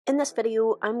In this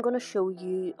video, I'm going to show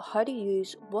you how to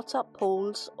use WhatsApp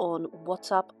polls on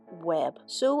WhatsApp Web.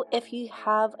 So if you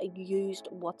have used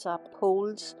WhatsApp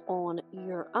polls on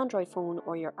your Android phone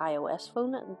or your iOS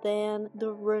phone, then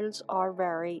the rules are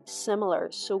very similar.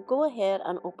 So go ahead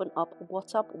and open up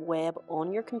WhatsApp Web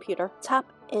on your computer, tap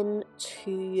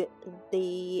into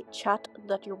the chat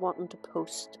that you're wanting to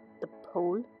post the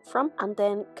poll from, and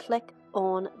then click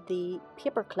on the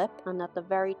paperclip, and at the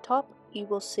very top you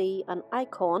will see an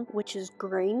icon which is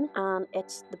green and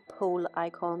it's the poll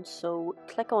icon, so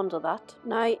click onto that.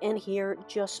 Now in here,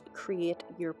 just create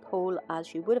your poll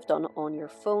as you would have done on your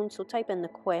phone. So type in the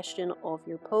question of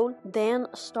your poll, then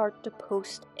start to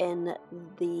post in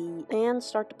the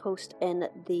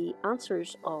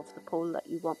answers of the poll that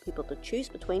you want people to choose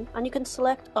between, and you can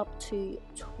select up to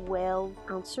 12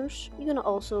 answers. You can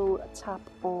also tap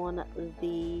on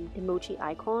the emoji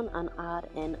icon and add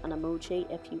in an emoji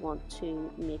if you want to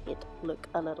make it look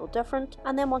a little different.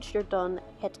 And then once you're done,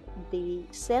 hit the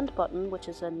send button, which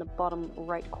is in the bottom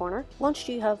right corner. Once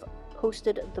you have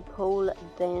posted the poll,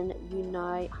 then you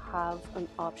now have an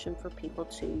option for people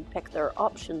to pick their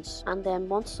options, and then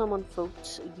once someone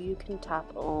votes, you can tap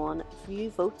on view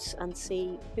votes and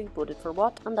see who voted for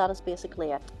what, and that is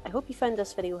basically it. I hope you found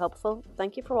this video helpful.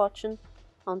 Thank you for watching.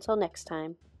 Until next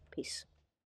time, peace.